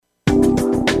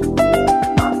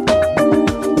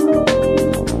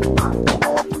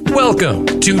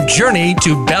Welcome to Journey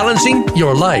to Balancing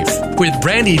Your Life with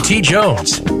Brandy T.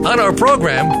 Jones. On our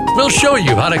program, we'll show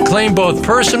you how to claim both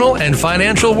personal and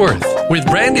financial worth. With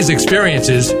Brandy's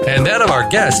experiences and that of our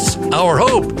guests, our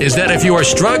hope is that if you are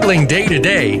struggling day to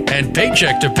day and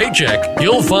paycheck to paycheck,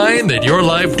 you'll find that your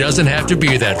life doesn't have to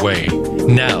be that way.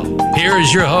 Now, here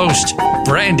is your host,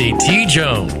 Brandy T.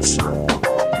 Jones.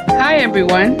 Hi,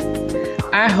 everyone.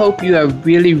 I hope you are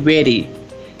really ready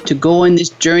to go on this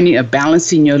journey of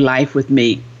balancing your life with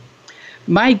me.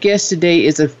 My guest today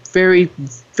is a very,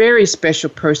 very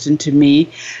special person to me.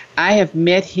 I have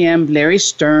met him, Larry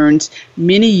Stearns,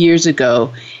 many years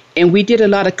ago, and we did a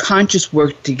lot of conscious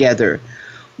work together.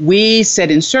 We sat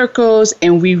in circles,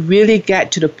 and we really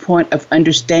got to the point of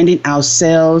understanding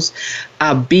ourselves,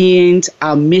 our beings,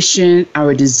 our mission,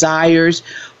 our desires.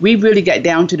 We really got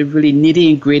down to the really nitty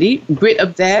and grit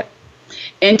of that.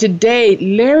 And today,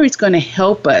 Larry's going to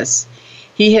help us.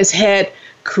 He has had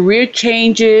career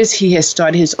changes. He has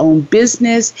started his own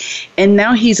business. And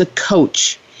now he's a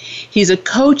coach. He's a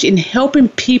coach in helping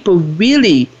people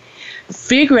really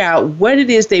figure out what it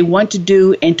is they want to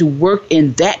do and to work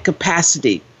in that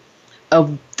capacity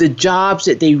of the jobs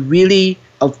that they really,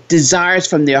 of desires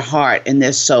from their heart and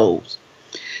their souls.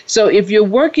 So if you're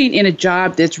working in a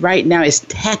job that's right now is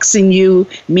taxing you,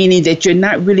 meaning that you're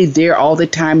not really there all the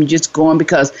time, you're just going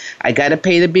because I got to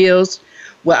pay the bills.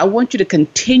 Well, I want you to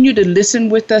continue to listen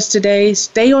with us today.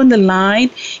 Stay on the line.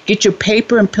 Get your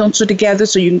paper and pencil together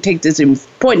so you can take this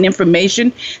important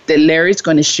information that Larry's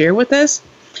going to share with us.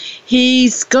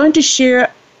 He's going to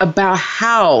share about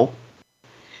how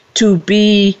to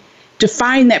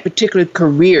find that particular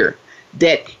career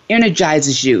that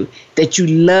energizes you, that you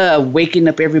love waking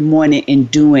up every morning and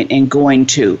doing and going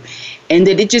to, and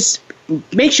that it just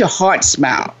makes your heart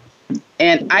smile.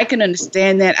 And I can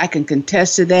understand that. I can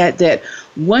contest to that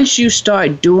once you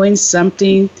start doing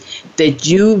something that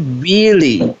you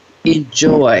really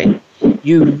enjoy,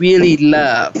 you really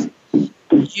love,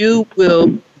 you will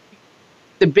reap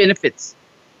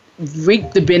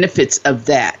the benefits of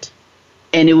that.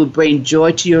 And it will bring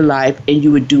joy to your life and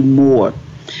you would do more.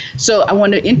 So I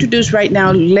want to introduce right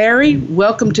now, Larry,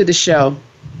 welcome to the show.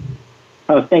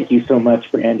 Oh, thank you so much,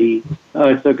 Brandy. Oh,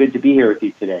 it's so good to be here with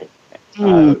you today.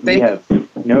 We have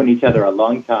known each other a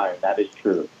long time. That is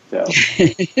true. So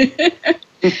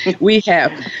we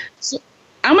have. So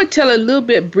I'm going to tell a little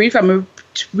bit brief. I'm going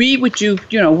to read what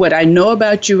what I know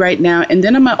about you right now, and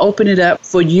then I'm going to open it up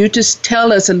for you to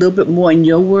tell us a little bit more in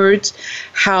your words,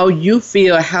 how you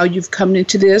feel, how you've come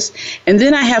into this. And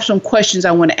then I have some questions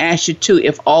I want to ask you too,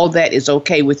 if all that is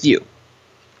okay with you.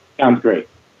 Sounds great.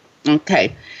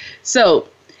 Okay. So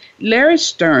Larry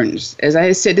Stearns, as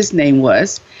I said his name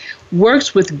was,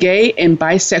 works with gay and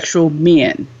bisexual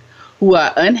men who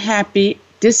are unhappy,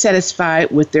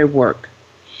 dissatisfied with their work.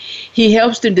 He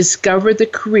helps them discover the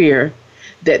career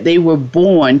that they were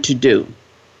born to do.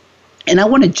 And I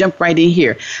want to jump right in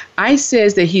here. I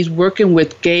says that he's working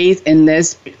with gays and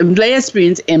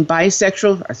lesbians and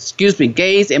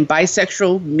gays and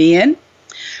bisexual men.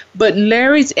 But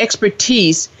Larry's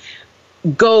expertise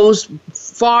goes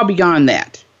far beyond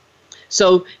that.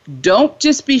 So don't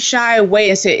just be shy away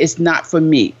and say it's not for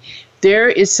me. There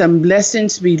is some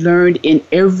lessons to be learned in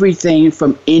everything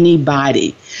from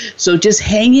anybody. So just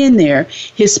hang in there.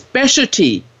 His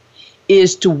specialty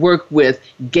is to work with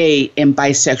gay and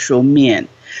bisexual men.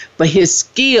 But his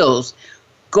skills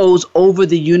goes over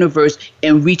the universe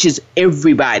and reaches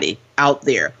everybody out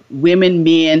there, women,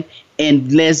 men,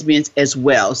 and lesbians as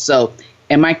well. So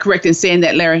am I correct in saying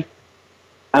that, Larry?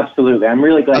 Absolutely. I'm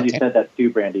really glad you said that too,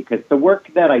 Brandy, because the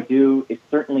work that I do is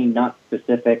certainly not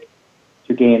specific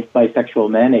to gay and bisexual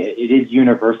men. It is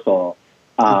universal.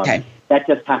 That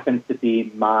just happens to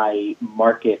be my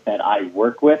market that I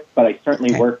work with, but I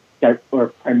certainly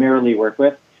primarily work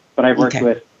with, but I've worked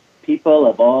with people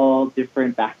of all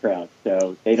different backgrounds.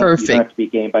 So you don't have to be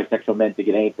gay and bisexual men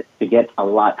to get a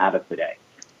lot out of today.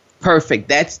 Perfect.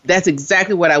 That's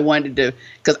exactly what I wanted to do,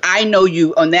 because I know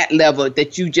you on that level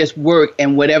that you just work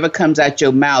and whatever comes out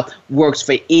your mouth works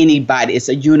for anybody. It's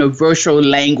a universal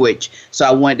language. So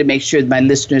I wanted to make sure my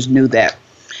listeners knew that.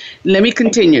 Let me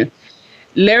continue.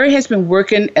 Larry has been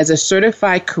working as a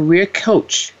certified career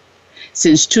coach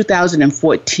since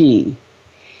 2014.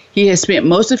 He has spent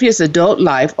most of his adult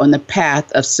life on the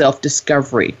path of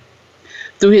self-discovery.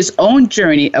 Through his own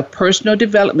journey of personal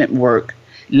development work,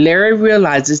 Larry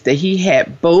realizes that he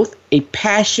had both a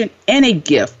passion and a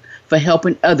gift for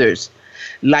helping others,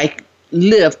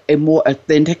 live a more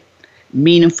authentic,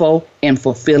 meaningful, and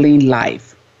fulfilling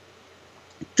life.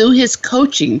 Through his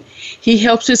coaching, he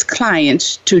helps his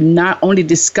clients to not only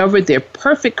discover their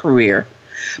perfect career,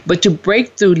 but to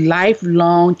break through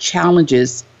lifelong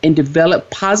challenges and develop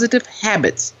positive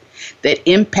habits that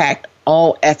impact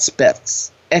all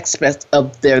aspects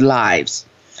of their lives.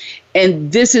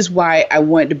 And this is why I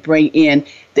wanted to bring in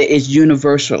that it's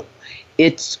universal.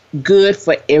 It's good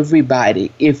for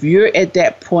everybody. If you're at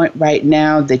that point right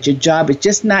now that your job is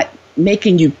just not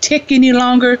making you tick any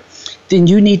longer, then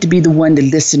you need to be the one to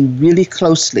listen really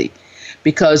closely,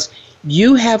 because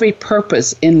you have a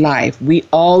purpose in life. We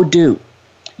all do.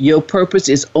 Your purpose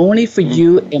is only for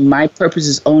you, and my purpose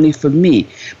is only for me.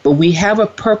 But we have a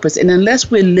purpose, and unless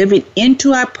we're living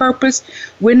into our purpose,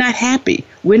 we're not happy.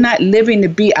 We're not living to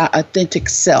be our authentic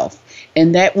self,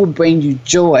 and that will bring you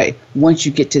joy once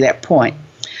you get to that point.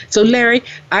 So, Larry,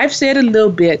 I've said a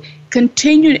little bit.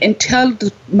 Continue and tell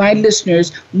my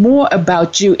listeners more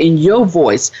about you in your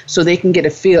voice so they can get a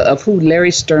feel of who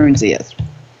Larry Stearns is.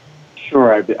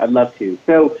 Sure, I'd love to.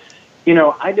 So,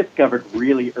 I discovered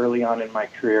really early on in my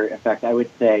career, in fact, I would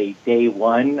say day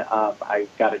one, I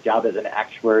got a job as an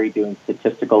actuary doing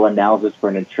statistical analysis for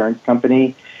an insurance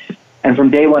company. And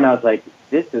from day one, I was like,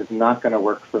 this is not going to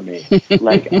work for me.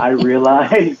 Like, I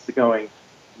realized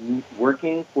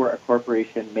working for a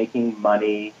corporation, making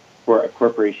money for a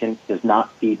corporation does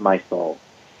not feed my soul.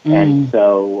 And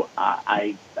so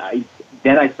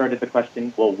then I started the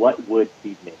question, well, what would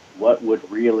feed me? What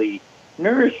would really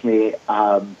nourish me?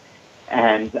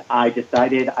 And I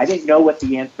decided, I didn't know what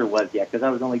the answer was yet because I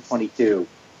was only 22,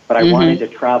 but I wanted to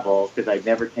travel because I'd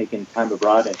never taken time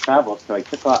abroad and traveled. So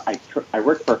I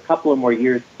worked for a couple of more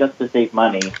years just to save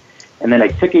money. And then I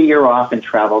took a year off and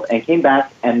traveled and came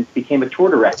back and became a tour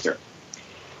director.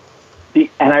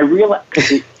 And I realized,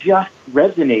 because it just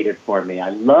resonated for me. I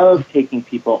love taking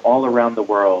people all around the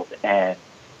world and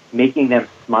making them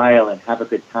smile and have a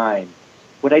good time.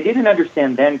 What I didn't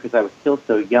understand then, because I was still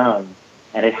so young,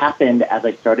 and it happened as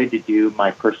I started to do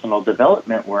my personal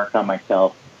development work on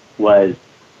myself, was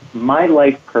my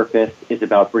life purpose is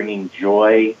about bringing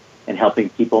joy and helping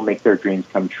people make their dreams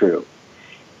come true.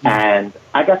 And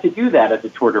I got to do that as a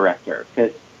tour director,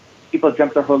 because people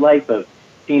jump their whole life of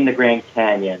seeing the Grand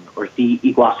Canyon or see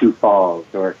Iguazu Falls,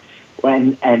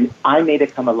 and I made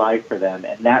it come alive for them,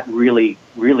 and that really,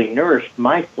 really nourished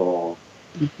my soul.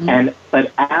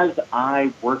 But as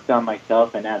I worked on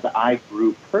myself and as I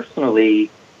grew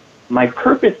personally, my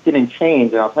purpose didn't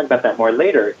change, and I'll talk about that more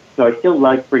later. So I still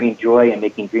liked bringing joy and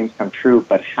making dreams come true,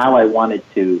 but how I wanted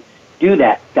to do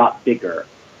that got bigger.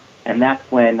 And that's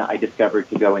when I discovered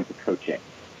to go into coaching.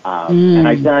 And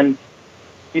I've done,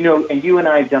 and you and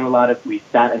I have done we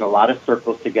sat in a lot of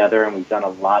circles together, and we've done a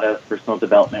lot of personal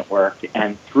development work.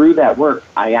 And through that work,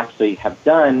 I actually have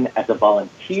done, as a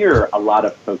volunteer, a lot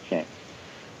of coaching.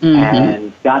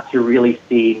 And got to really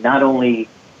see, not only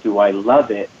do I love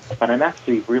it, but I'm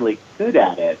actually really good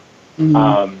at it.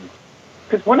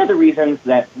 Because one of the reasons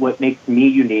that what makes me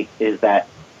unique is that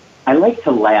I like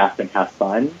to laugh and have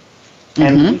fun.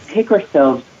 And we take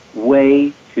ourselves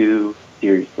way too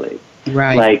seriously.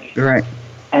 Right.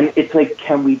 And it's like,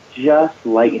 can we just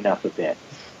lighten up a bit?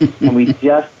 Can we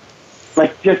just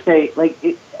say,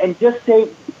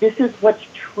 this is what's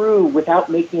true without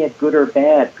making it good or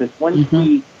bad? Because once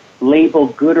we label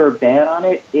good or bad on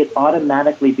it, it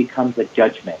automatically becomes a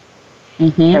judgment.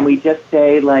 Can we just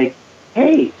say, like,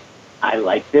 hey, I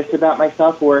like this about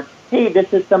myself, or hey,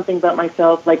 this is something about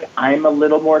myself, like I'm a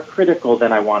little more critical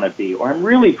than I want to be, or I'm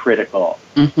really critical.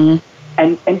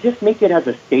 And just make it as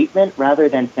a statement rather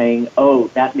than saying, oh,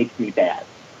 that makes me bad.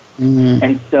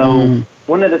 And so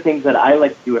one of the things that I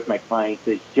like to do with my clients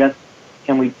is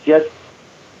can we just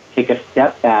take a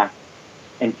step back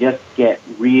and just get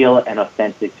real and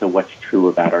authentic to what's true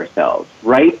about ourselves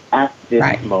right at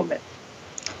this moment.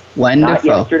 Wonderful. Not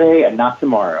yesterday and not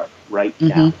tomorrow, right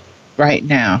now. Right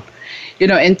now.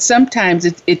 And sometimes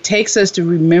it takes us to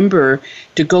remember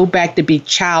to go back to be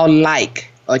childlike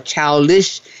or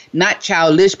childish, not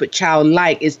childish, but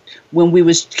childlike. Is when we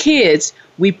was kids,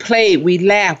 we played, we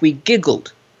laughed, we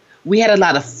giggled. We had a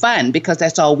lot of fun because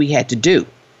that's all we had to do.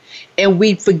 And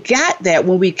we forgot that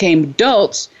when we became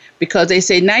adults, because they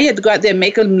say, now you have to go out there and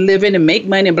make a living and make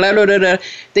money and blah, blah, blah, blah.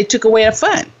 They took away our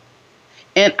fun.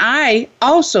 And I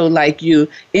also, like you,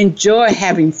 enjoy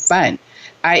having fun.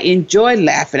 I enjoy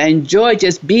laughing. I enjoy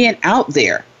just being out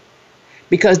there,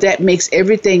 because that makes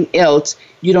everything else,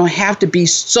 you don't have to be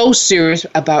so serious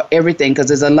about everything, because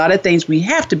there's a lot of things we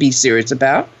have to be serious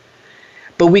about.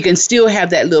 But we can still have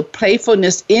that little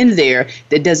playfulness in there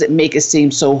that doesn't make it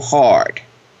seem so hard.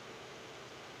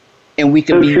 And we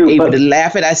can be able to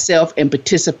laugh at ourselves and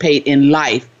participate in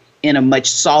life in a much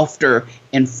softer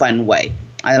and fun way.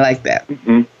 I like that.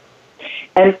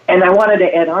 And I wanted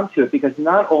to add on to it because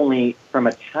not only from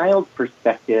a child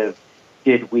perspective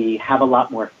did we have a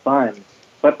lot more fun,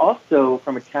 but also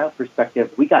from a child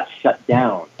perspective, we got shut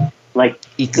down. Like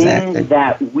things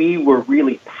that we were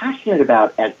really passionate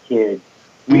about as kids,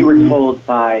 we were told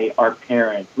by our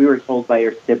parents, we were told by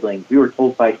our siblings, we were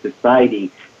told by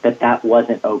society that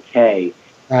wasn't okay.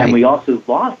 Right. And we also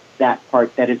lost that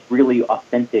part that is really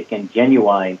authentic and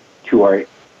genuine to our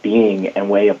being and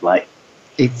way of life.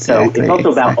 Exactly. So it's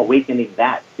also about awakening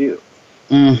that too.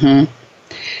 Mm-hmm.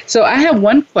 So I have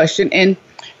one question, and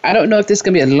I don't know if this is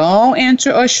going to be a long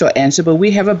answer or a short answer, but we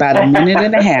have about a minute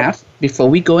and a half before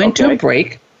we go into a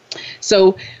break.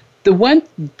 So the one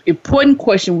important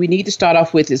question we need to start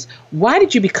off with is, why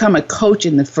did you become a coach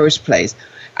in the first place?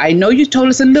 I know you told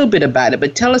us a little bit about it,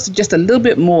 but tell us just a little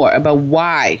bit more about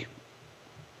why.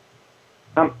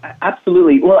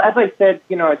 Absolutely. Well, as I said,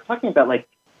 I was talking about, like,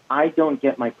 I don't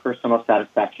get my personal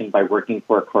satisfaction by working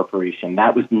for a corporation.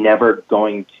 That was never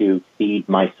going to feed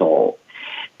my soul.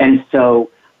 And so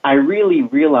I really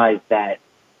realized that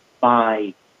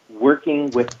by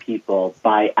working with people,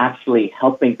 by actually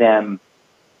helping them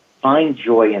find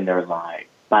joy in their lives,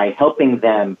 by helping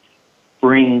them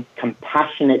bring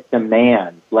compassionate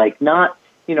demands, like not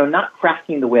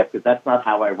cracking the whip, because that's not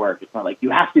how I work. It's not like,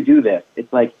 you have to do this.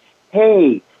 It's like,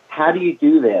 hey, how do you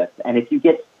do this? And if you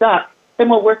get stuck, then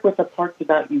we'll work with the parts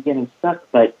about you getting stuck.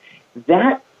 But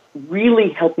that really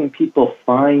helping people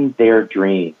find their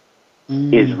dream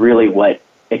is really what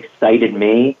excited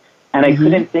me. And I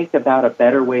couldn't think about a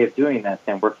better way of doing that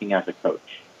than working as a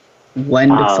coach.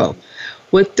 Wonderful.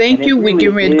 Well, thank you. We're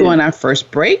getting ready to go on our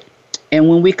first break. And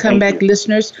when we come back,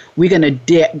 listeners, we're going to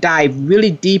dive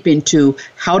really deep into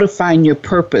how to find your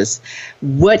purpose.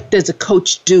 What does a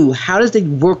coach do? How does they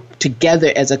work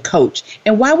together as a coach?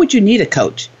 And why would you need a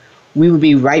coach? We will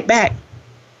be right back.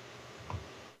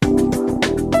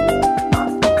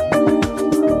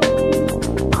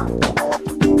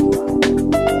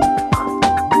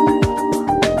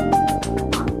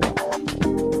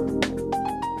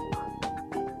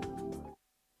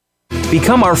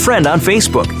 Become our friend on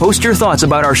Facebook. Post your thoughts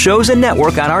about our shows and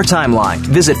network on our timeline.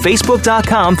 Visit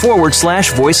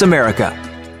Facebook.com/Voice America.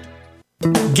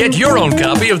 Get your own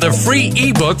copy of the free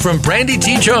ebook from Brandy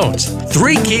T. Jones,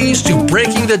 3 Keys to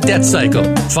Breaking the Debt Cycle.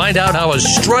 Find out how a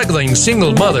struggling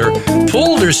single mother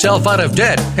pulled herself out of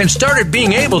debt and started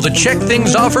being able to check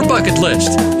things off her bucket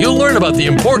list. You'll learn about the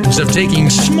importance of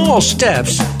taking small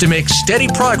steps to make steady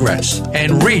progress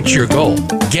and reach your goal.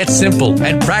 Get simple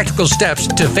and practical steps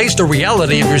to face the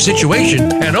reality of your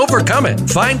situation and overcome it.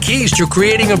 Find keys to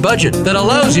creating a budget that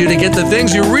allows you to get the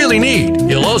things you really need.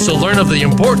 You'll also learn of the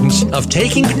importance of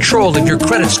taking control of your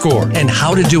credit score and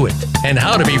how to do it, and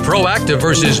how to be proactive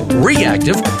versus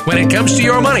reactive when it comes to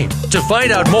your money. To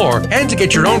find out more and to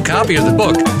get your own copy of the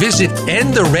book, visit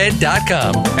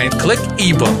endthered.com and click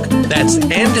ebook. That's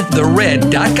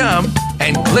endthered.com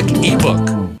and click ebook.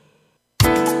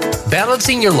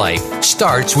 Balancing your life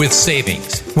starts with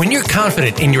savings. When you're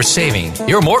confident in your saving,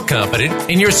 you're more confident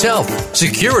in yourself.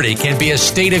 Security can be a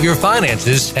state of your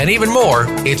finances, and even more,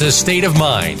 it's a state of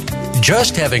mind.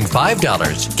 Just having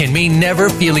 $5 can mean never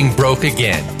feeling broke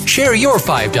again. Share your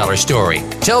 $5 story.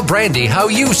 Tell Brandy how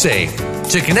you save.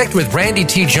 To connect with Brandy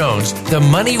T. Jones, the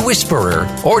Money Whisperer,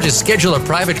 or to schedule a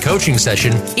private coaching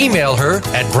session, email her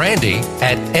at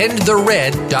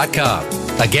brandy@endthered.com.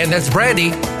 Again, that's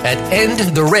Brandy at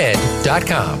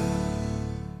endthered.com.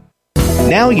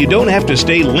 Now you don't have to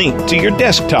stay linked to your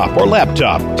desktop or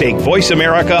laptop. Take Voice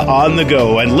America on the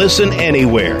go and listen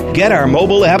anywhere. Get our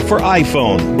mobile app for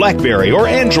iPhone, BlackBerry, or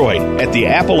Android at the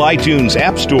Apple iTunes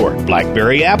App Store,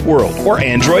 BlackBerry App World, or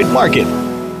Android Market.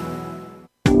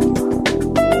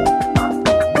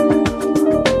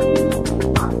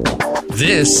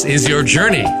 This is your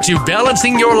journey to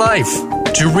balancing your life.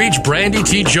 To reach Brandy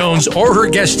T. Jones or her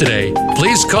guest today,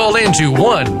 please call in to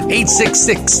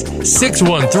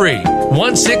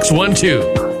 1-866-613-1612.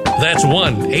 That's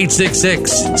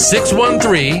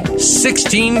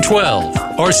 1-866-613-1612.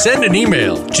 Or send an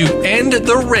email to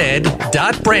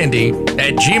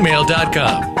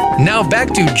endthered.brandy@gmail.com. Now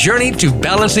back to Journey to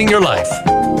Balancing Your Life.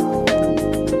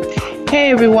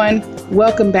 Hey everyone,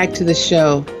 welcome back to the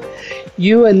show.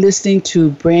 You are listening to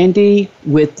Brandy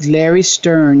with Larry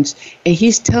Stearns, and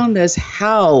he's telling us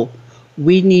how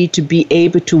we need to be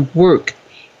able to work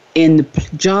in the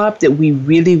job that we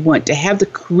really want, to have the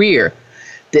career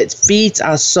that feeds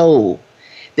our soul,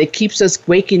 that keeps us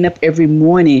waking up every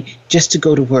morning just to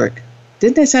go to work.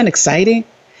 Doesn't that sound exciting?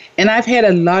 And I've had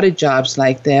a lot of jobs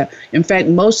like that. In fact,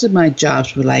 most of my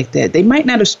jobs were like that. They might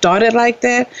not have started like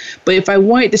that, but if I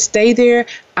wanted to stay there,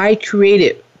 I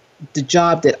created the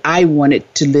job that I wanted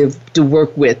to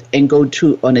work with and go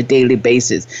to on a daily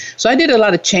basis. So I did a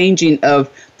lot of changing of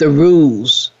the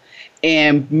rules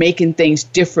and making things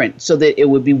different so that it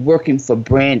would be working for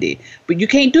Brandy. But you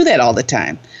can't do that all the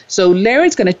time. So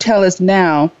Larry's going to tell us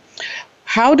now,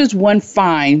 how does one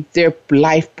find their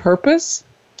life purpose?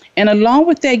 And along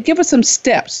with that, give us some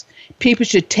steps people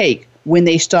should take when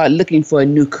they start looking for a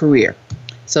new career.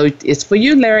 So it's for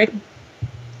you, Larry.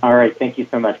 All right. Thank you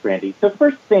so much, Brandy. So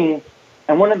first thing,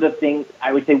 and one of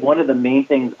the main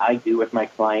things I do with my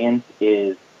clients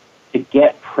is to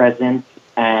get present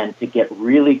and to get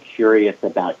really curious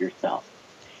about yourself.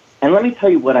 And let me tell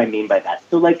you what I mean by that.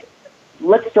 So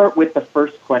let's start with the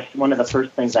first question. One of the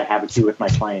first things I have to do with my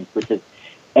clients, which is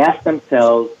ask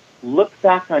themselves, look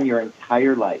back on your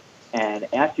entire life and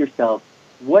ask yourself,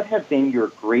 what have been your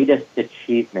greatest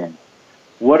achievements?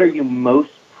 What are you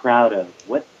most proud of?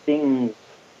 What things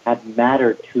have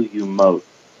mattered to you most?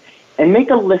 And make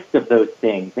a list of those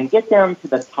things and get down to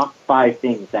the top 5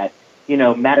 things that,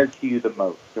 matter to you the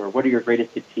most, or what are your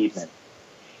greatest achievements.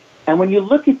 And when you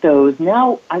look at those,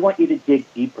 now I want you to dig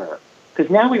deeper,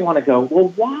 because now we want to go, well,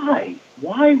 why?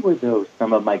 Why were those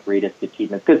some of my greatest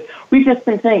achievements? Because we've just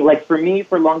been saying, for me,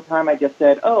 for a long time, I just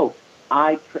said,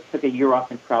 I took a year off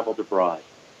and traveled abroad.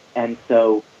 And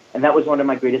that was one of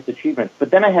my greatest achievements. But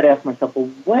then I had to ask myself, well,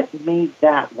 what made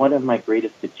that one of my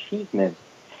greatest achievements?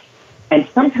 And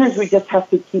sometimes we just have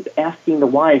to keep asking the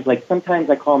whys. Sometimes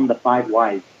I call them the 5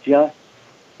 whys. Just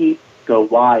go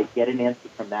why, get an answer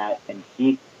from that, and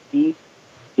keep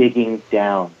digging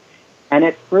down. And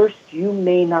at first, you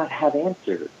may not have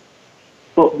answers.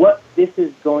 But what this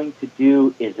is going to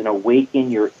do is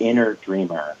awaken your inner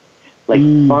dreamer.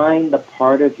 Find the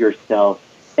part of yourself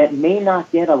that may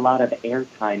not get a lot of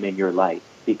airtime in your life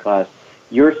because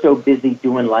you're so busy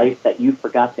doing life that you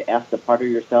forgot to ask the part of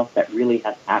yourself that really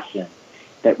has passion,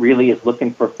 that really is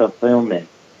looking for fulfillment.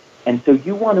 And so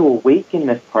you want to awaken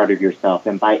this part of yourself.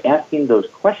 And by asking those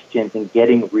questions and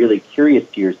getting really curious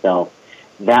to yourself,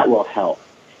 that will help.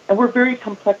 And we're very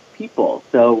complex people.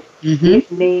 So it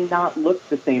may not look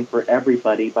the same for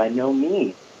everybody by no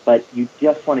means, but you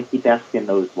just want to keep asking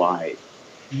those whys.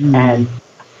 And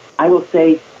I will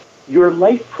say your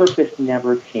life purpose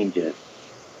never changes.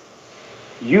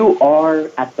 You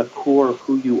are at the core of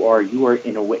who you are. You are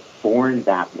in a way born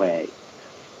that way.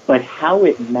 But how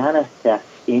it manifests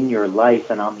in your life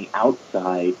and on the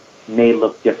outside may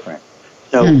look different.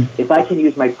 So if I can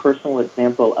use my personal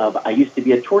example of I used to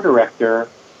be a tour director,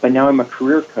 but now I'm a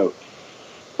career coach.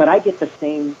 But I get the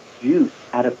same juice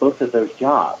out of both of those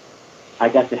jobs. I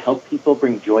got to help people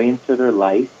bring joy into their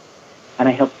life, and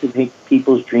I help to make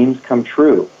people's dreams come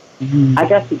true. I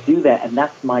got to do that, and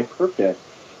that's my purpose.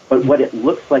 But what it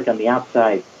looks like on the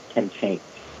outside can change.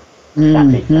 That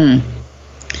makes sense.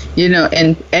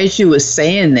 And as you were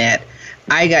saying that,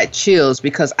 I got chills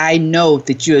because I know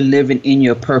that you're living in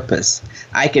your purpose.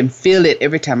 I can feel it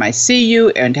every time I see you,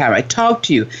 every time I talk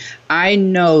to you. I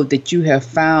know that you have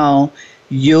found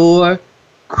your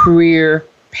career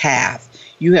path.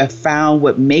 You have found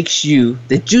what makes you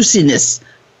the juiciness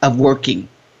of working,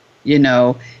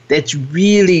 that's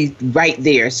really right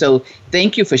there. So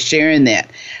thank you for sharing that.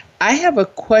 I have a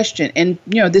question, and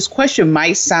this question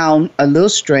might sound a little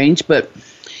strange, but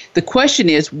the question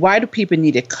is, why do people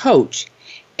need a coach?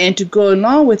 And to go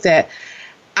along with that,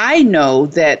 I know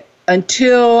that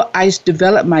until I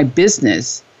developed my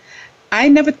business, I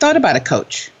never thought about a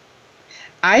coach.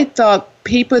 I thought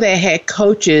people that had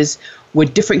coaches were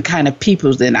different kind of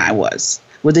people than I was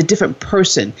a different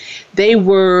person. They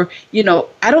were,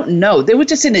 I don't know, they were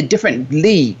just in a different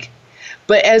league.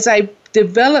 But as I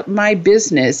developed my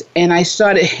business and I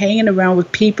started hanging around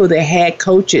with people that had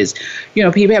coaches,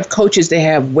 people have coaches, they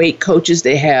have weight coaches,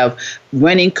 they have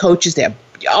running coaches, they have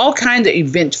all kinds of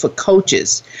events for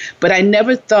coaches. But I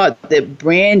never thought that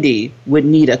Brandy would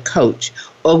need a coach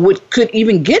or could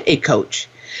even get a coach.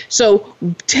 So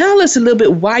tell us a little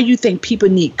bit why you think people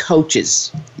need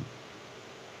coaches.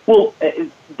 Well,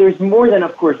 there's more than,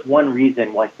 of course, one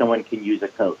reason why someone can use a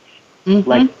coach.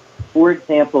 For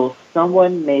example,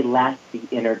 someone may lack the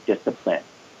inner discipline.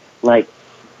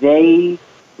 They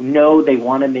know they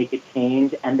want to make a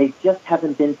change, and they just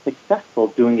haven't been successful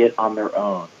doing it on their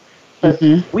own. But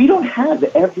we don't have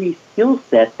every skill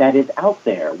set that is out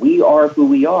there. We are who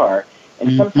we are,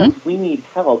 and sometimes we need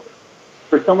help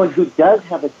for someone who does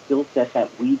have a skill set that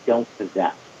we don't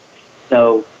possess.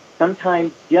 So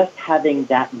sometimes just having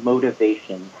that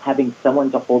motivation, having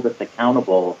someone to hold us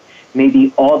accountable, may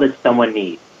be all that someone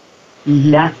needs.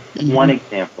 That's one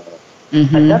example.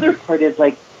 Another part is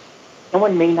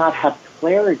someone may not have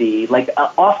clarity.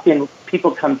 Often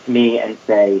people come to me and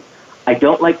say, I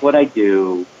don't like what I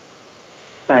do,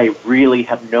 but I really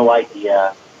have no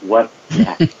idea what's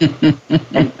next.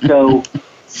 And so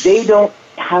they don't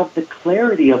have the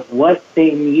clarity of what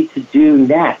they need to do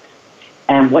next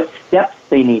and what steps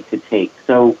they need to take.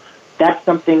 So that's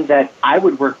something that I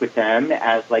would work with them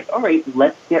as like, all right,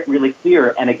 let's get really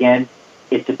clear. And again,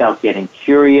 it's about getting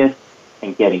curious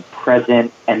and getting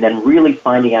present and then really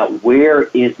finding out where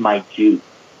is my juice,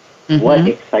 what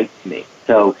excites me.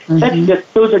 So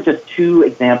those are just two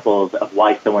examples of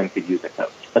why someone could use a coach,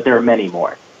 but there are many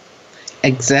more.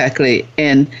 Exactly.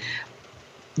 And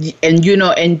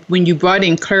when you brought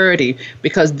in clarity,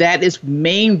 because that is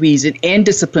main reason, and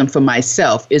discipline for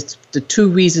myself, is the two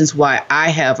reasons why I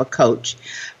have a coach.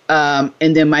 And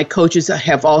then my coaches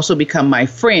have also become my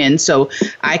friends, so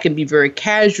I can be very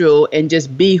casual and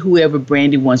just be whoever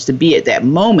Brandy wants to be at that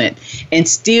moment and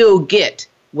still get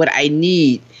what I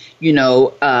need,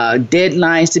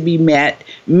 deadlines to be met,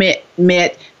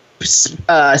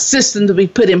 systems to be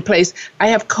put in place. I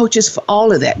have coaches for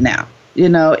all of that now.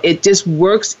 It just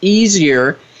works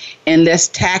easier and less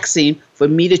taxing for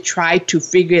me to try to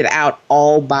figure it out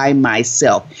all by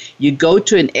myself. You go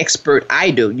to an expert,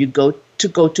 you go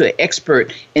to an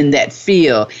expert in that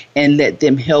field and let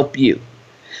them help you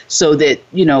so that,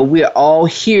 we're all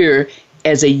here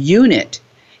as a unit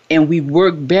and we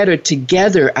work better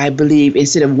together, I believe,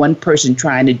 instead of one person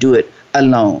trying to do it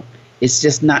alone. It's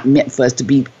just not meant for us to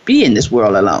be in this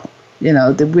world alone.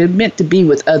 That we're meant to be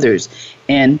with others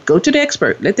and go to the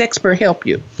expert. Let the expert help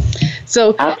you.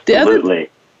 So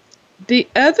absolutely. The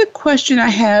other question I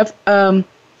have,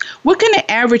 what can an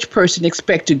average person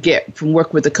expect to get from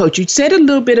work with a coach? You said a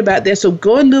little bit about that, so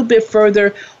go a little bit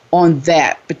further on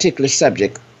that particular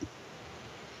subject.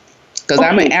 Because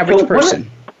I'm an average person.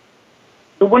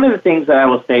 So one of the things that I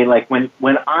will say, like when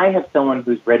I have someone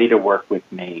who's ready to work with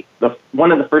me,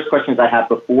 one of the first questions I have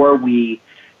before we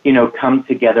come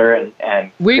together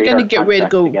and we're going to get ready to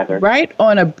go together. Right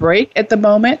on a break at the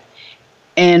moment,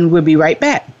 and we'll be right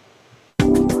back.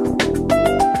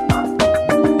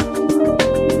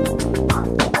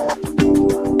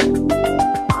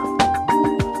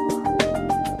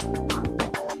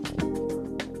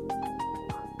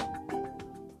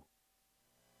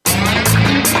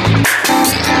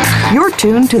 You're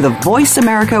tuned to the Voice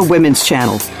America Women's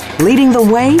Channel, leading the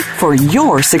way for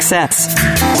your success.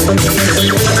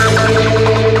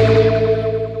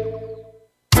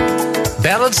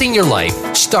 Balancing your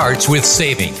life starts with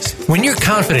savings. When you're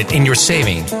confident in your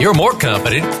saving, you're more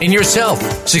confident in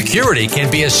yourself. Security can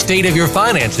be a state of your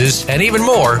finances, and even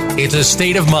more, it's a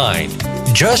state of mind.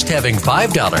 Just having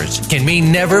 $5 can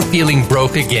mean never feeling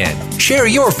broke again. Share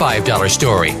your $5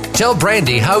 story. Tell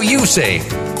Brandy how you save.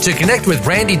 To connect with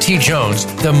Brandy T. Jones,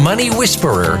 the Money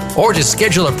Whisperer, or to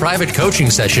schedule a private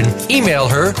coaching session, email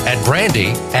her at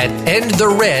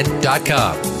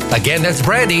brandy@endthered.com. Again, that's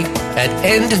Brandy at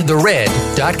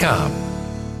endthered.com.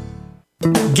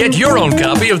 Get your own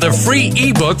copy of the free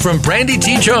ebook from Brandy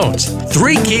T. Jones,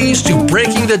 3 Keys to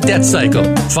Breaking the Debt Cycle.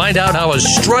 Find out how a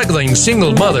struggling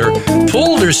single mother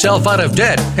pulled herself out of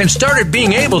debt and started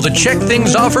being able to check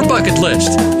things off her bucket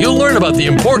list. You'll learn about the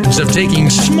importance of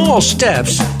taking small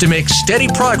steps to make steady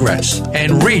progress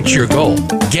and reach your goal.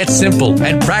 Get simple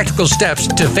and practical steps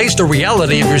to face the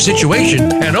reality of your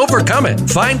situation and overcome it.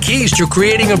 Find keys to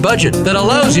creating a budget that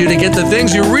allows you to get the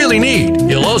things you really need.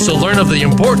 You'll also learn of the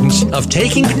importance of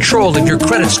taking control of your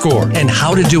credit score and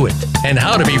how to do it, and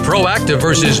how to be proactive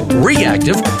versus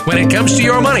reactive when it comes to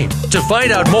your money. To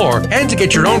find out more and to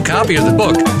get your own copy of the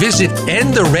book, visit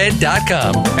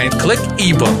endthered.com and click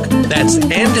ebook. That's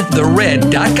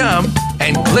endthered.com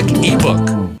and click ebook.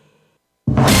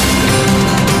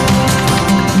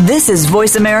 This is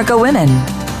Voice America Women.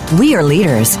 We are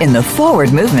leaders in the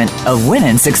forward movement of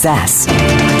women's success.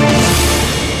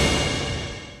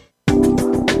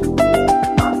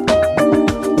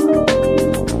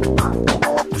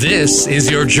 This is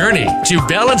your journey to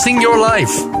balancing your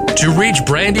life. To reach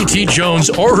Brandy T. Jones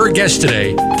or her guest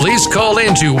today, please call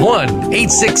in to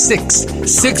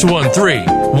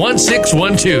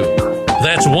 1-866-613-1612.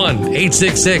 That's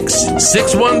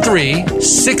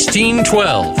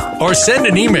 1-866-613-1612. Or send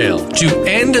an email to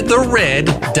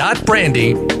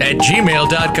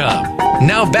endthered.brandy@gmail.com.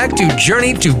 Now back to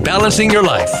Journey to Balancing Your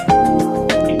Life.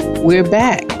 We're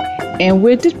back. And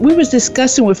we was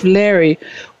discussing with Larry,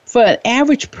 for an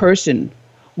average person,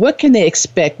 what can they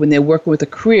expect when they're working with a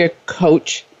career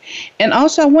coach? And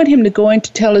also I want him to go in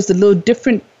to tell us the little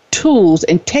different tools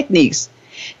and techniques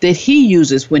that he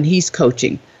uses when he's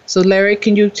coaching. So Larry,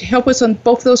 can you help us on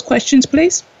both those questions,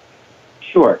 please?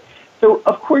 Sure. So,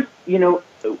 of course,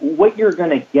 what you're going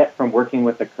to get from working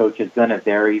with a coach is going to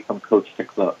vary from coach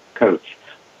to coach.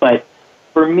 But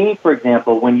for me, for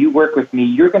example, when you work with me,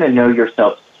 you're going to know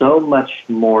yourself so much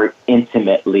more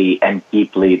intimately and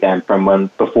deeply than from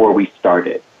before we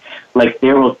started. Like,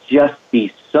 there will just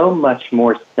be so much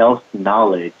more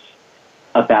self-knowledge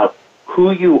about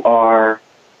who you are,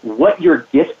 what your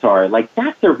gifts are. Like,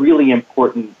 that's a really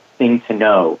important thing to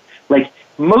know. Like,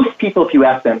 most people, if you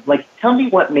ask them, like, tell me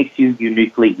what makes you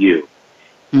uniquely you.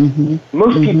 Mm-hmm.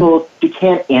 Most mm-hmm. people, you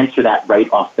can't answer that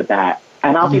right off the bat.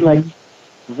 And I'll mm-hmm. be like,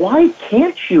 why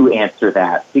can't you answer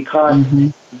that? Because mm-hmm.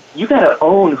 you got to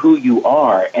own who you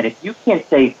are. And if you can't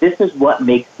say, this is what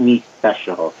makes me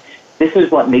special, this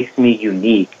is what makes me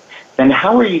unique, then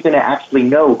how are you going to actually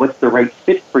know what's the right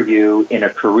fit for you in a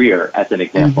career, as an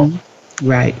example? Mm-hmm.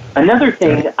 Right. Another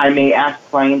thing I may ask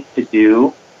clients to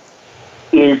do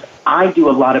is I do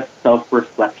a lot of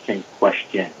self-reflection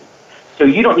questions. So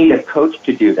you don't need a coach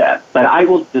to do that, but I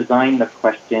will design the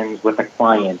questions with a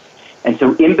client. And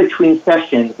so in between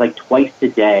sessions, like twice a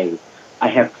day, I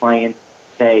have clients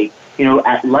say, you know,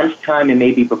 at lunchtime and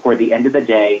maybe before the end of the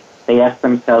day, they ask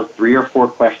themselves 3 or 4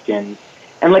 questions.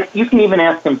 And like, you can even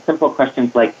ask them simple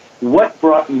questions like, what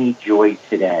brought me joy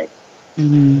today?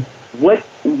 Mm-hmm.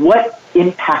 What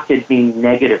impacted me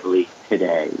negatively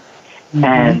today? Mm-hmm.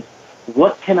 And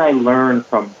what can I learn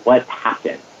from what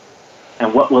happened?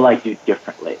 And what will I do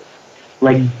differently?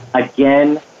 Like,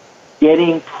 again,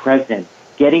 getting present,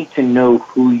 getting to know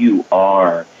who you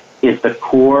are is the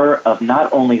core of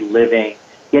not only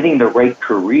getting the right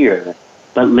career,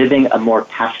 but living a more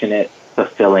passionate,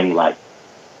 fulfilling life.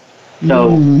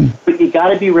 So, but you got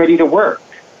to be ready to work.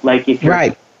 Like, if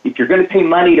you're going to pay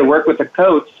money to work with a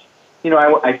coach, you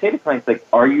know, I say to clients, like,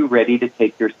 are you ready to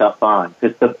take yourself on?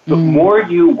 Because the more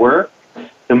you work,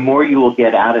 the more you will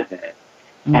get out of it.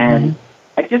 Mm-hmm. And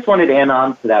I just wanted to add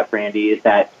on to that, Brandy, is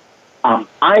that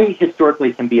I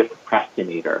historically can be a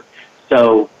procrastinator.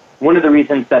 So one of the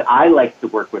reasons that I like to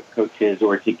work with coaches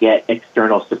or to get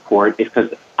external support is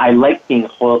because I like being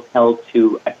held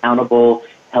to accountable,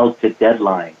 held to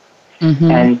deadlines.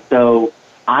 Mm-hmm. And so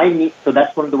so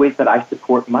that's one of the ways that I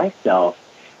support myself.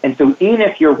 And so even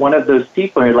if you're one of those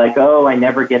people who are like, oh, I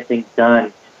never get things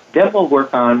done, then we'll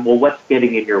work on, well, what's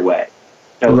getting in your way?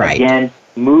 So again,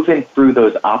 moving through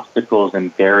those obstacles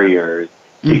and barriers,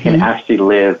 you can actually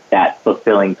live that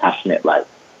fulfilling, passionate life.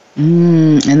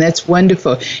 And that's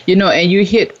wonderful. You know, and you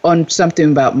hit on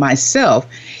something about myself.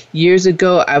 Years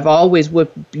ago,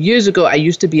 I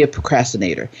used to be a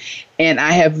procrastinator. And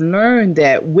I have learned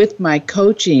that with my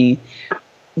coaches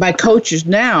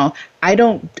now,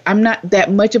 I'm not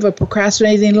that much of a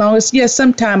procrastinator any longer. Yes,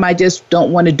 sometimes I just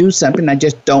don't want to do something. I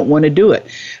just don't want to do it.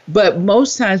 But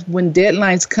most times when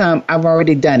deadlines come, I've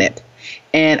already done it.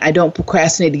 And I don't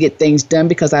procrastinate to get things done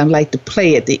because I like to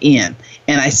play at the end.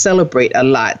 And I celebrate a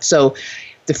lot. So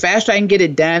the faster I can get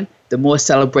it done, the more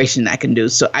celebration I can do.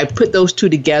 So I put those two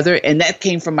together, and that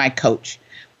came from my coach.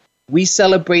 We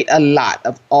celebrate a lot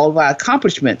of all of our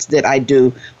accomplishments that I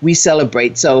do. We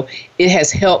celebrate. So it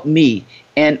has helped me.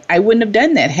 And I wouldn't have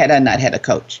done that had I not had a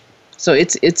coach. So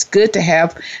it's good to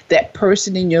have that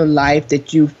person in your life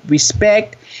that you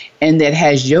respect and that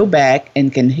has your back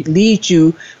and can lead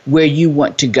you where you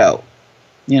want to go.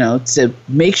 You know, to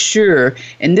make sure,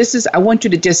 and I want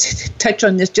you to just touch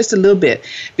on this just a little bit,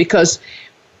 because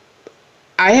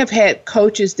I have had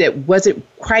coaches that wasn't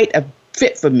quite a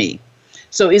fit for me.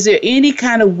 So is there any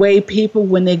kind of way people,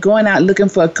 when they're going out looking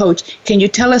for a coach, can you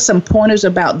tell us some pointers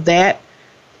about that?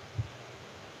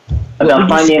 About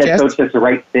finding a coach that's the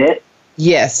right fit?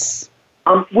 Yes.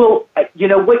 Well, you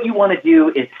know, what you want to do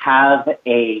is have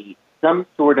some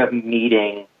sort of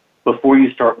meeting before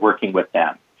you start working with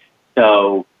them.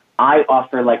 So I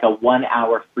offer like a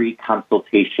 1-hour free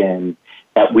consultation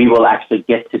that we will actually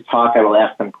get to talk. I will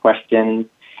ask them questions.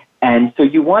 And so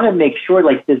you want to make sure,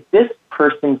 like, does this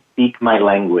person speak my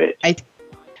language?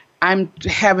 I'm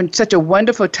having such a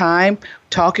wonderful time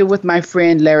talking with my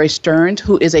friend Larry Stearns,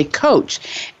 who is a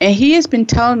coach. And he has been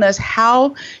telling us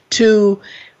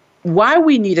why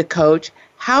we need a coach,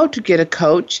 how to get a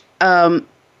coach. And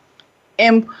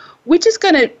we're just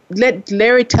going to let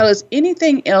Larry tell us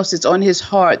anything else that's on his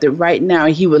heart that right now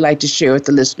he would like to share with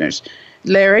the listeners.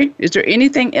 Larry, is there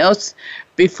anything else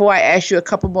before I ask you a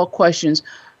couple more questions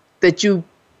that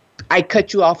I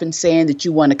cut you off in saying that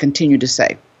you want to continue to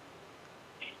say?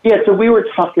 Yeah, so we were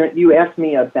talking, you asked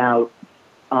me about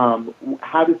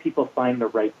how do people find the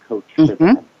right coach for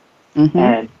them? Mm-hmm.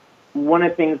 And one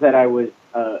of the things that I was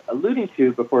alluding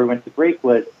to before we went to break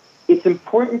was it's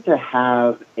important to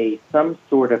have some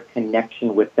sort of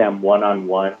connection with them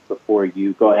one-on-one before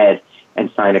you go ahead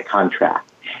and sign a contract.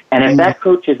 And if that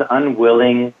coach is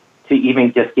unwilling to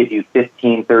even just give you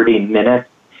 15, 30 minutes,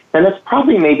 then it's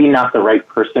probably maybe not the right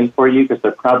person for you because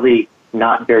they're probably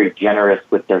not very generous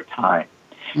with their time.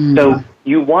 So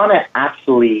you want to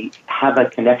actually have a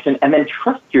connection and then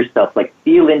trust yourself, like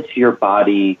feel into your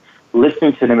body,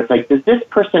 listen to them. It's like, does this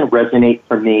person resonate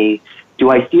for me? Do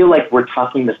I feel like we're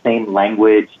talking the same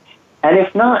language? And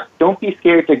if not, don't be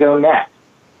scared to go next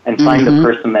and find the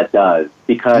person that does.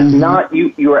 Because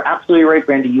you are absolutely right,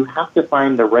 Brandy. You have to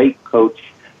find the right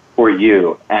coach for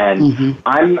you. And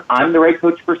I'm the right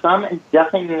coach for some and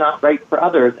definitely not right for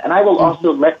others. And I will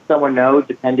also let someone know,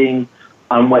 depending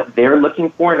on what they're looking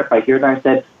for. And if I hear them, I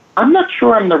said, I'm not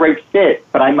sure I'm the right fit,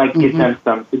 but I might give them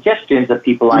some suggestions of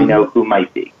people I know who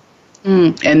might be.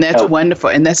 And that's wonderful.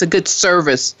 And that's a good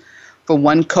service for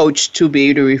one coach to be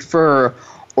able to refer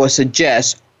or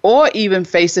suggest, or even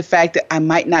face the fact that I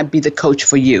might not be the coach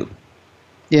for you,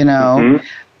 you know.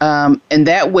 And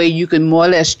that way you can more or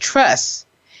less trust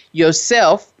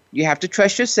yourself. You have to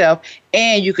trust yourself,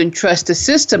 and you can trust the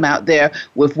system out there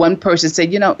with one person say,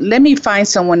 you know, let me find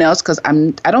someone else because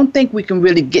I don't think we can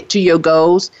really get to your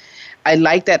goals. I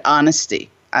like that honesty.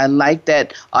 I like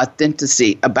that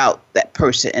authenticity about that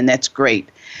person, and that's great.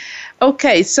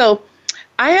 Okay, so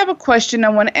I have a question I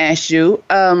want to ask you,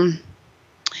 and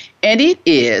it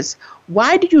is,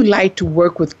 why do you like to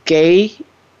work with gay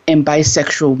and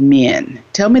bisexual men?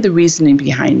 Tell me the reasoning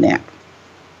behind that.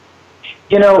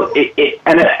 You know,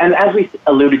 and as we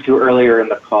alluded to earlier in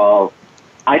the call,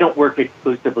 I don't work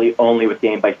exclusively only with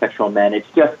gay and bisexual men. It's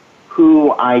just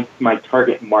who my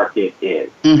target market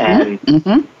is. And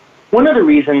one of the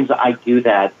reasons I do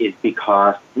that is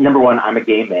because, number one, I'm a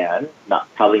gay man,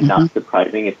 probably not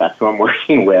surprising if that's who I'm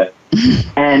working with.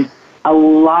 And I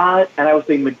would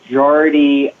say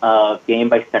majority of gay and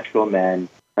bisexual men,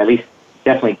 or at least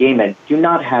definitely gay men, do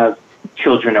not have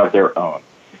children of their own.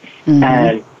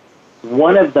 And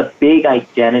one of the big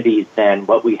identities then,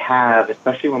 what we have,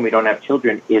 especially when we don't have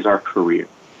children, is our career.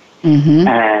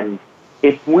 And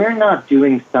if we're not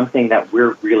doing something that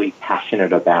we're really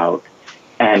passionate about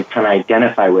and can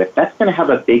identify with, that's going to have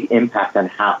a big impact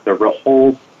on the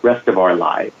whole rest of our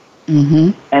lives.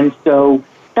 And so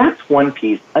that's one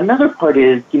piece. Another part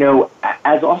is, you know,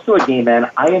 as also a gay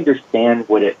man, I understand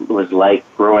what it was like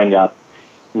growing up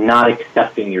not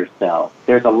accepting yourself.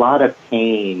 There's a lot of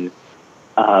pain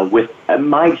with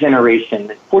my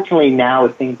generation. Fortunately, now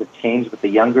things have changed with the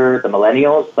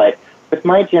millennials, but with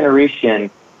my generation,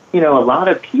 you know, a lot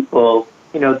of people,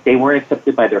 you know, they weren't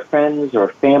accepted by their friends or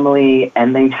family,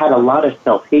 and they had a lot of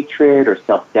self-hatred or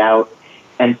self-doubt,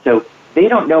 and so they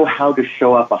don't know how to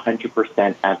show up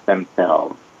 100% as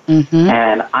themselves.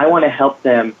 And I want to help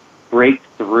them break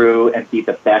through and be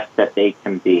the best that they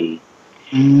can be.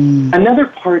 Another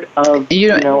part of,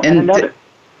 go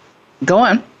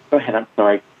on. Go ahead, I'm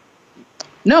sorry.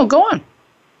 No, go on.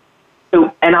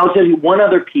 So, and I'll tell you one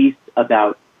other piece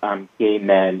about gay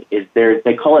men is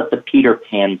they call it the Peter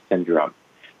Pan syndrome,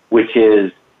 which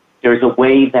is there's a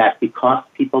way that because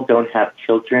people don't have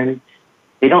children,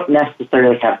 they don't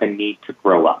necessarily have the need to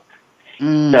grow up.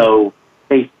 So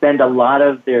they spend a lot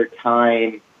of their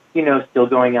time, you know, still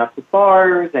going out to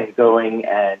bars and going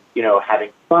and, you know,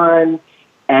 having fun,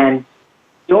 and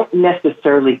don't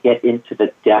necessarily get into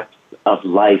the depths of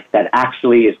life that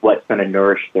actually is what's going to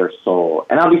nourish their soul.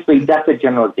 And obviously that's a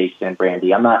generalization,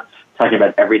 Brandy. I'm not talking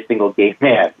about every single gay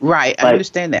man. Right, I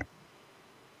understand that.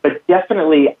 But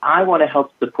definitely I want to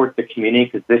help support the community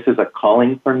because this is a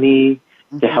calling for me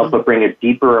to help bring a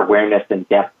deeper awareness and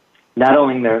depth, not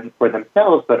only for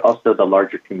themselves, but also the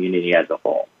larger community as a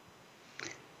whole.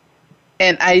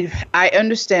 And I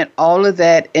understand all of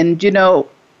that. And, you know,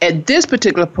 at this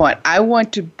particular point, I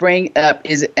want to bring up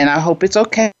and I hope it's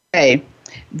okay,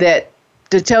 that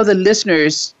to tell the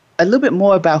listeners a little bit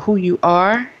more about who you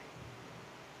are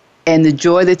and the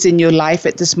joy that's in your life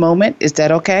at this moment. Is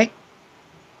that okay?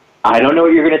 I don't know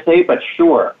what you're going to say, but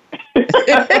sure.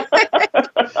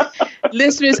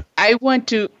 Listeners, I want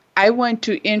to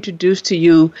introduce to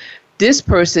you this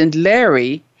person.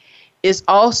 Larry is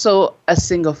also a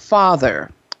single father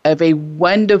of a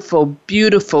wonderful,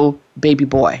 beautiful baby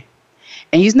boy.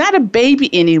 And he's not a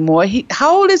baby anymore.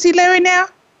 How old is he, Larry, now?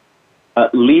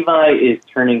 Levi is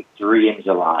turning 3 in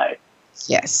July.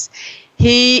 Yes.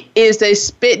 He is a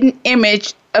spitting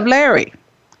image of Larry.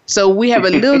 So we have a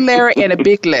little Larry and a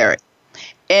big Larry.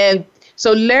 And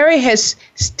so Larry has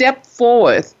stepped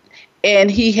forth and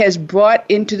he has brought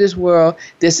into this world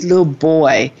this little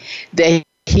boy that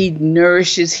he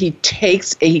nourishes, he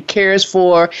takes, he cares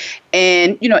for,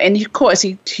 and and of course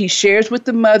he shares with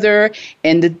the mother,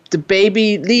 and the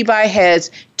baby Levi has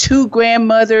 2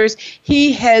 grandmothers.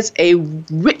 He has a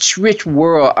rich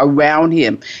world around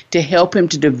him to help him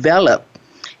to develop.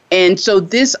 And so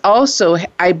this also,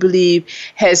 I believe,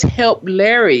 has helped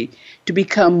Larry to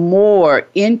become more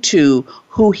into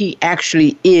who he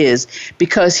actually is,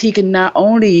 because he can not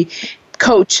only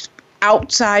coach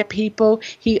outside people,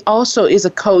 he also is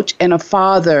a coach and a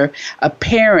father, a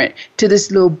parent to this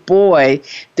little boy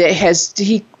that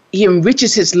he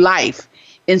enriches his life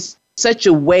in such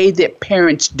a way that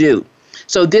parents do.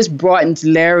 So this broadens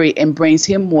Larry and brings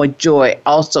him more joy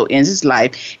also in his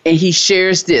life. And he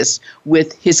shares this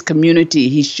with his community.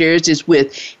 He shares this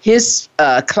with his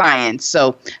clients.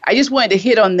 So I just wanted to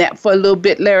hit on that for a little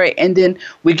bit, Larry, and then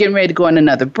we're getting ready to go on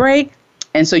another break.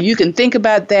 And so you can think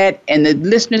about that, and the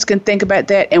listeners can think about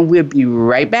that, and we'll be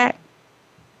right back.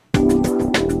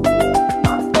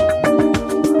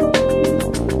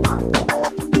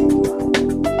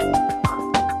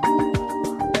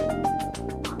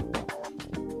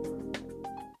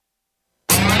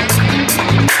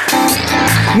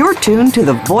 You're tuned to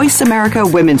the Voice America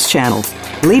Women's Channel,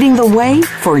 leading the way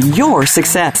for your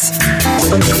success.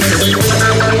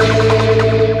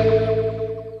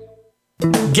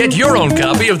 Get your own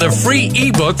copy of the free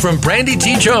ebook from Brandy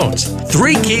T. Jones,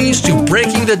 3 Keys to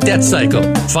Breaking the Debt Cycle.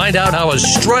 Find out how a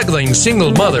struggling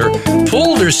single mother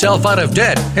pulled herself out of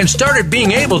debt and started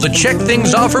being able to check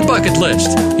things off her bucket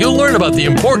list. You'll learn about the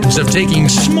importance of taking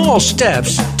small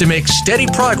steps to make steady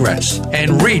progress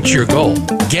and reach your goal.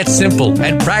 Get simple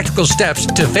and practical steps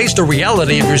to face the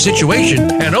reality of your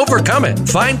situation and overcome it.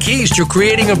 Find keys to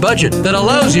creating a budget that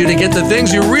allows you to get the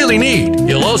things you really need.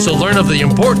 You'll also learn of the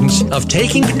importance of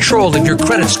taking control of your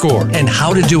credit score and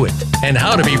how to do it, and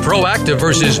how to be proactive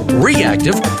versus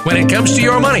reactive when it comes to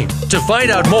your money. To find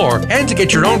out more and to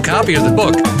get your own copy of the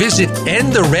book, visit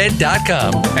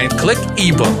endthered.com and click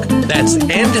ebook. That's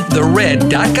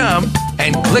endthered.com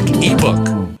and click ebook.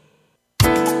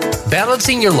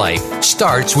 Balancing your life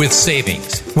starts with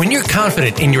savings. When you're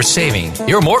confident in your saving,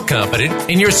 you're more confident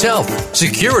in yourself.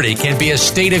 Security can be a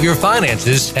state of your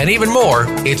finances, and even more,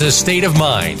 it's a state of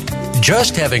mind.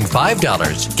 Just having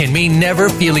 $5 can mean never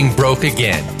feeling broke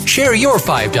again. Share your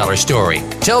 $5 story.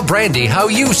 Tell Brandy how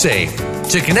you save.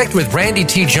 To connect with Brandy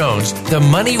T. Jones, the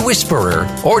Money Whisperer,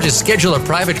 or to schedule a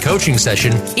private coaching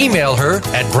session, email her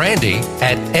at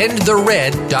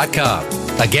brandy@endthered.com.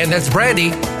 Again, that's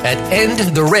Brandy at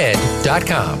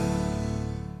endthered.com.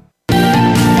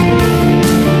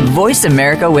 Voice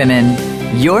America Women.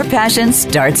 Your passion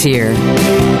starts here.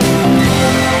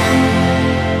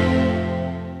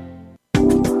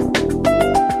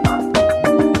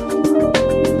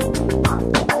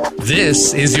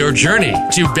 This is your journey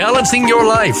to balancing your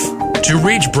life. To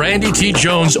reach Brandy T.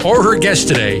 Jones or her guest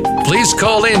today, please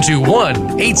call in to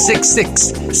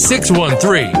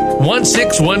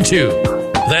 1-866-613-1612.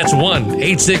 That's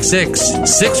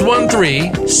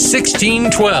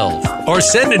 1-866-613-1612. Or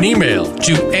send an email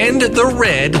to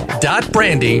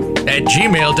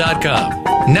endthered.brandy@gmail.com.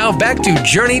 Now back to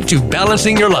Journey to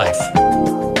Balancing Your Life.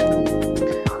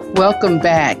 Welcome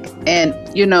back. And,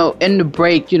 in the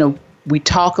break, we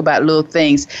talk about little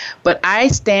things, but I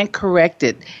stand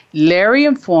corrected. Larry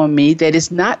informed me that it's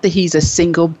not that he's a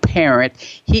single parent.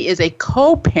 He is a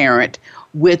co-parent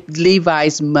with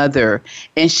Levi's mother,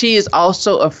 and she is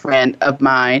also a friend of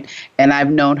mine, and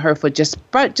I've known her for just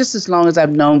as long as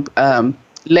I've known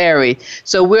Larry.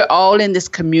 So we're all in this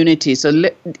community. So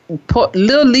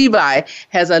little Levi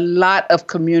has a lot of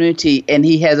community, and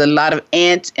he has a lot of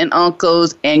aunts and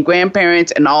uncles and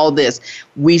grandparents and all this.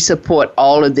 We support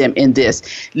all of them in this.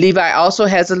 Levi also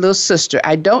has a little sister.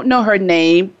 I don't know her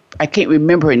name. I can't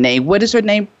remember her name. What is her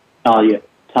name?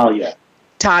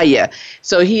 Talia.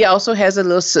 So he also has a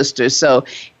little sister. So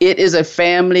it is a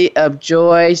family of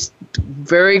joy,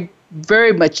 very,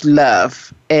 very much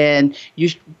love. And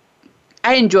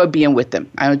I enjoy being with them.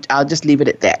 I'll just leave it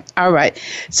at that. All right.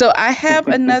 So I have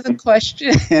another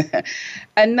question.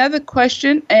 And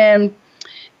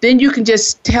then you can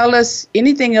just tell us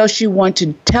anything else you want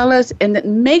to tell us. And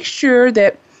then make sure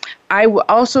that I would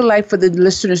also like for the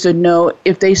listeners to know,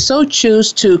 if they so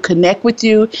choose to connect with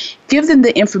you, give them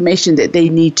the information that they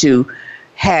need to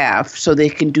have so they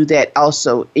can do that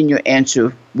also in your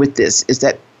answer with this. Is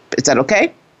that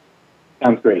okay?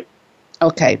 Sounds great.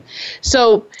 Okay.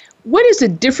 So what is the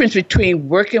difference between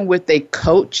working with a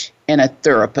coach and a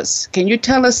therapist? Can you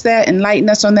tell us that, enlighten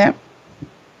us on that?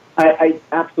 I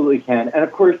absolutely can. And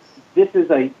of course,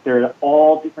 there are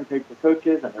all different types of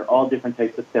coaches and there are all different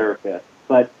types of therapists.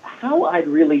 But how I'd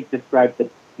really describe the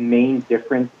main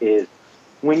difference is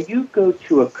when you go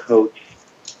to a coach,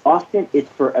 often it's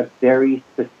for a very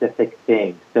specific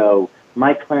thing. So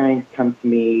my clients come to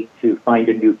me to find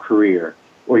a new career,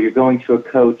 or you're going to a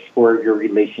coach for your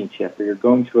relationship, or you're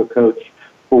going to a coach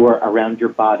for around your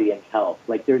body and health.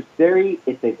 Like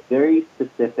it's a very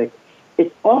specific,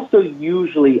 it's also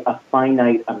usually a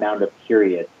finite amount of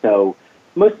period. So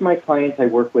most of my clients I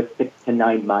work with 6 to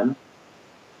 9 months.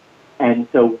 And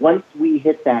so once we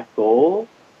hit that goal,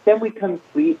 then we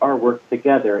complete our work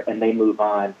together and they move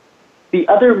on. The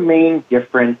other main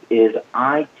difference is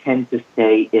I tend to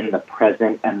stay in the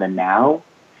present and the now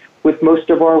with most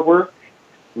of our work,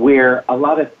 where a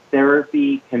lot of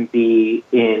therapy can be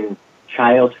in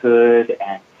childhood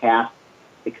and past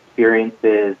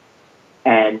experiences.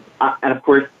 And of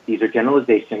course, these are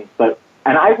generalizations,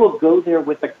 and I will go there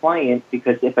with a client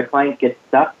because if a client gets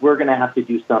stuck, we're going to have to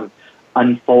do some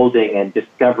unfolding and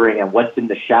discovering and what's in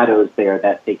the shadows there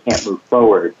that they can't move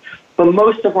forward. But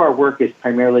most of our work is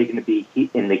primarily going to be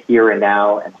in the here and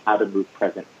now and how to move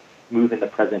in the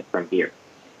present from here.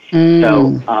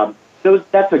 So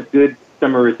that's a good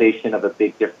summarization of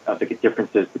the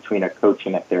differences between a coach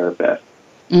and a therapist.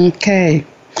 Okay.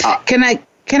 Can I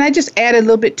just add a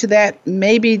little bit to that?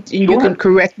 Maybe you can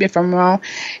correct me if I'm wrong.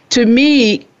 To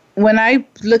me, when I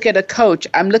look at a coach,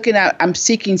 I'm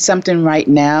seeking something right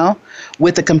now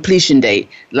with a completion date,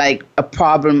 like a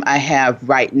problem I have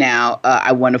right now.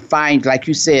 I want to find, like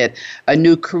you said, a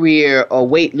new career or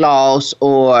weight loss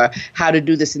or how to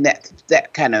do this and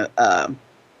that kind of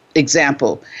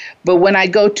example. But when I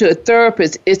go to a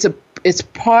therapist, it's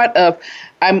part of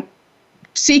I'm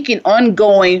seeking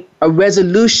ongoing a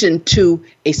resolution to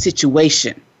a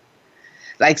situation.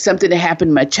 Like something that happened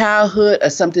in my childhood or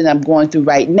something I'm going through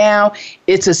right now.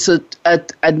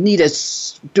 I need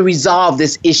to resolve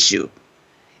this issue.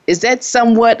 Is that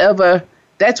somewhat of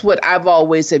that's what I've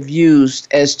always have used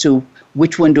as to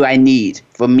which one do I need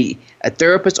for me, a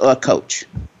therapist or a coach?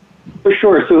 For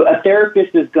sure. So a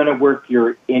therapist is going to work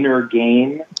your inner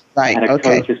game, right, and a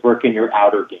coach is working your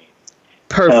outer game.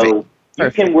 Perfect. So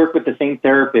you can work with the same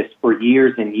therapist for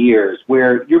years and years,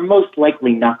 where you're most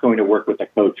likely not going to work with a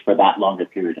coach for that long a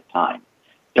period of time.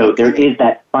 So there is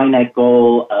that finite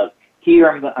goal of, here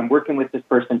I'm working with this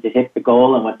person to hit the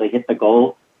goal, and once they hit the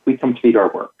goal, we complete our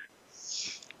work.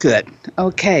 Good.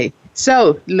 Okay.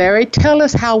 So, Larry, tell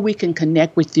us how we can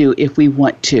connect with you if we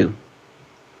want to.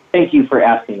 Thank you for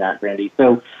asking that, Brandy.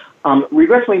 So,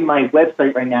 regretfully, my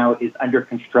website right now is under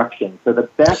construction. So the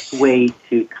best way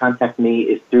to contact me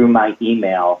is through my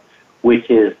email,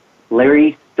 which is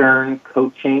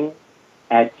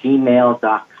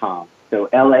larrysterncoaching@gmail.com. So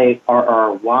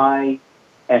LARRYSTERN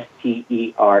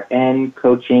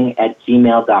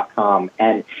coaching@gmail.com.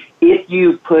 And if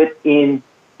you put in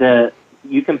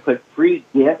you can put free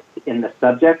gift in the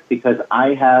subject, because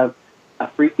I have a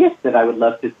free gift that I would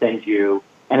love to send you.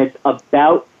 And it's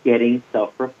about getting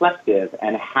self-reflective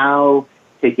and how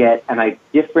to get, and I have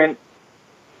different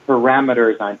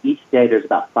parameters on each day. There's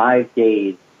about 5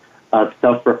 days of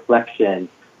self-reflection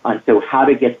on how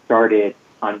to get started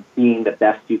on being the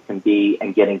best you can be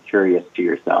and getting curious to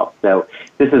yourself. So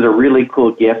this is a really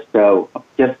cool gift. So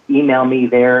just email me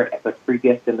there, put free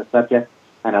gift in the subject,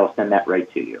 and I will send that right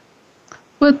to you.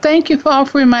 Well, thank you for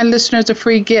offering my listeners a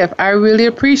free gift. I really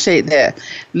appreciate that.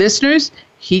 Listeners,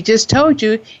 he just told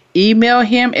you, email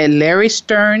him at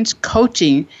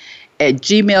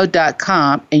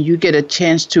larrysterncoaching@gmail.com, and you get a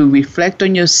chance to reflect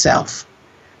on yourself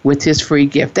with his free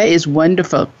gift. That is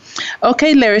wonderful.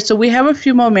 Okay, Larry, so we have a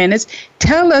few more minutes.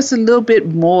 Tell us a little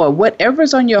bit more,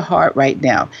 whatever's on your heart right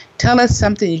now. Tell us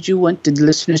something that you want the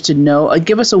listeners to know, or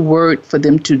give us a word for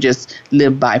them to just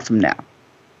live by from now.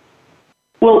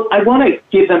 Well, I want to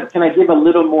give them, can I give a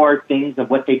little more things of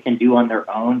what they can do on their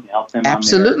own to help them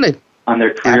on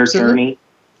their career journey?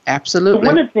 Absolutely. So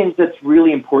one of the things that's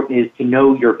really important is to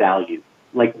know your values.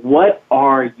 Like, what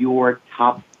are your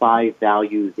top 5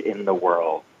 values in the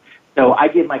world? So I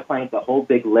give my clients a whole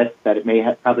big list that it may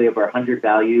have probably over 100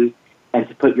 values, and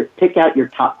to pick out your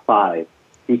top 5,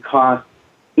 because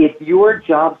if your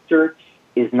job search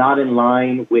is not in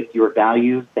line with your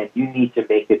values, then you need to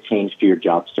make a change to your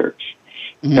job search.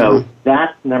 Mm-hmm. So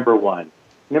that's number 1.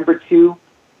 Number 2,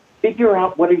 figure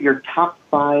out what are your top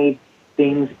 5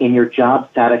 things in your job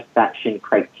satisfaction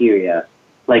criteria,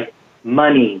 like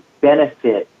money,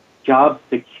 benefit, job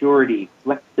security,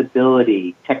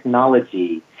 flexibility,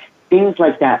 technology, things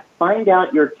like that. Find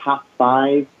out your top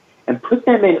 5 and put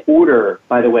them in order,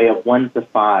 by the way, of 1 to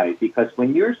 5, because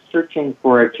when you're searching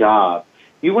for a job,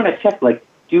 you want to check, like,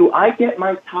 do I get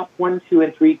my top 1, 2,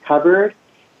 and 3 covered?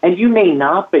 And you may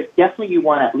not, but definitely you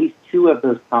want at least 2 of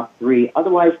those top 3.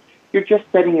 Otherwise, you're just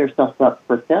setting yourself up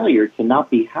for failure to not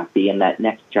be happy in that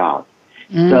next job.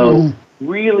 So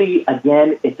really,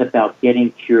 again, it's about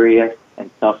getting curious and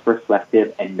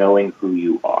self-reflective and knowing who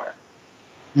you are.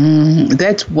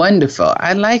 That's wonderful.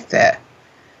 I like that.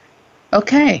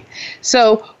 Okay.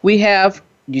 So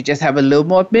you just have a little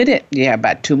more minute. Yeah,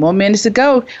 about 2 more minutes to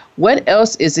go. What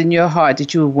else is in your heart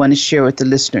that you would want to share with the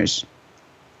listeners?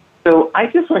 So I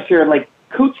just want to share,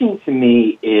 coaching to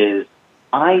me it's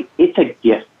a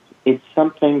gift. It's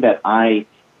something that I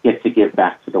get to give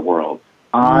back to the world.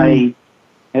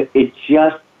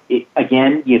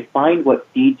 Again, you find what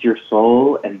feeds your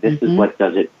soul, and this is what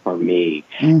does it for me.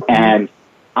 And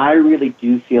I really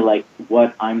do feel like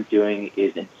what I'm doing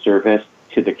is in service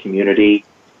to the community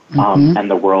and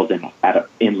the world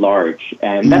in large.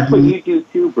 And that's what you do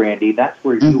too, Brandy. That's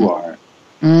where you are.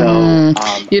 So,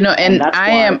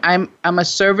 I'm a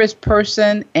service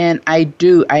person, and I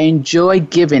enjoy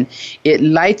giving. It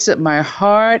lights up my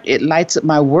heart. It lights up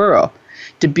my world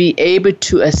to be able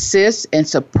to assist and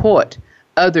support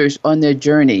others on their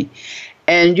journey.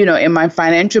 And, in my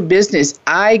financial business,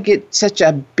 I get such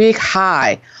a big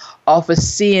high off of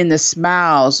seeing the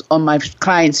smiles on my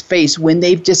client's face when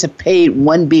they've just paid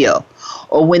one bill,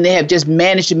 or when they have just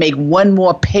managed to make one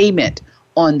more payment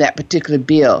on that particular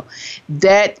bill.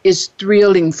 That is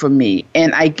thrilling for me,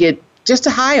 and I get just a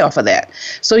high off of that.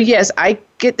 So yes, I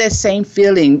get that same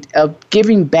feeling of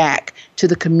giving back to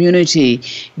the community,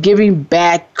 giving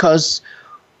back because,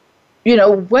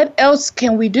 what else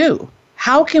can we do?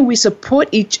 How can we support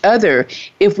each other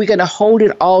if we're going to hold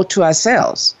it all to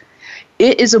ourselves?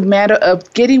 It is a matter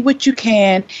of getting what you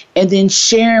can and then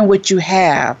sharing what you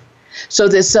have, so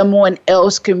that someone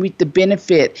else can reap the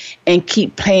benefit and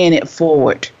keep paying it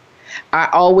forward. I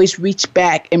always reach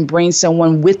back and bring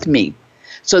someone with me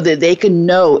so that they can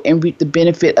know and reap the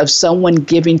benefit of someone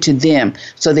giving to them,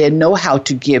 so they know how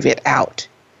to give it out.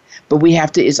 But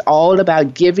it's all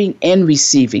about giving and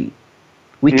receiving.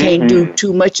 We can't do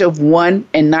too much of one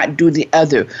and not do the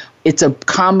other. It's a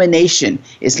combination.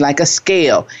 It's like a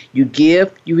scale. You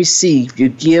give, you receive. You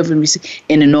give and receive.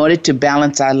 And in order to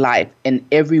balance our life, and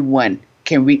everyone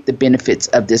can reap the benefits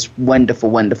of this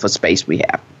wonderful, wonderful space we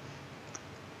have.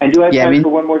 And do I have time for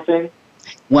one more thing?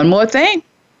 One more thing.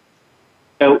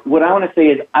 So what I want to say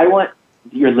is, I want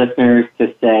your listeners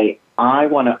to say, I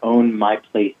want to own my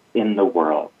place in the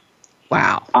world.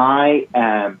 Wow. I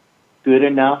am good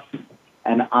enough,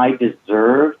 and I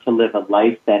deserve to live a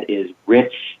life that is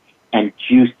rich and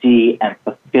juicy and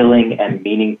fulfilling and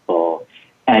meaningful,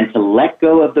 and to let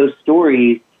go of those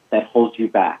stories that hold you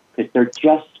back, because they're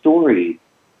just stories,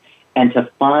 and to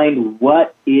find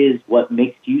what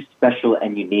makes you special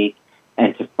and unique,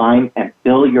 and to find and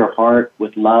fill your heart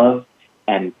with love,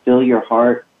 and fill your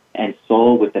heart and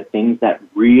soul with the things that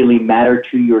really matter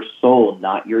to your soul,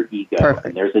 not your ego. Perfect.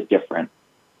 And there's a difference.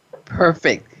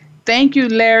 Perfect. Thank you,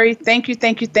 Larry. Thank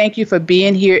you for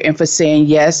being here and for saying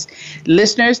yes.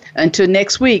 Listeners, until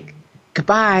next week,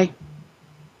 goodbye.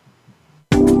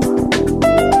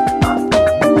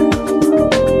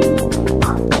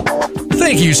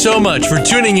 Thank you so much for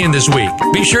tuning in this week.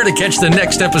 Be sure to catch the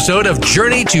next episode of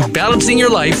Journey to Balancing Your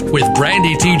Life with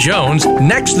Brandy T. Jones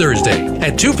next Thursday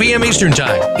at 2 p.m. Eastern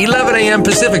Time, 11 a.m.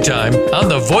 Pacific Time on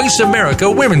the Voice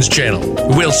America Women's Channel.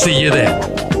 We'll see you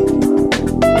then.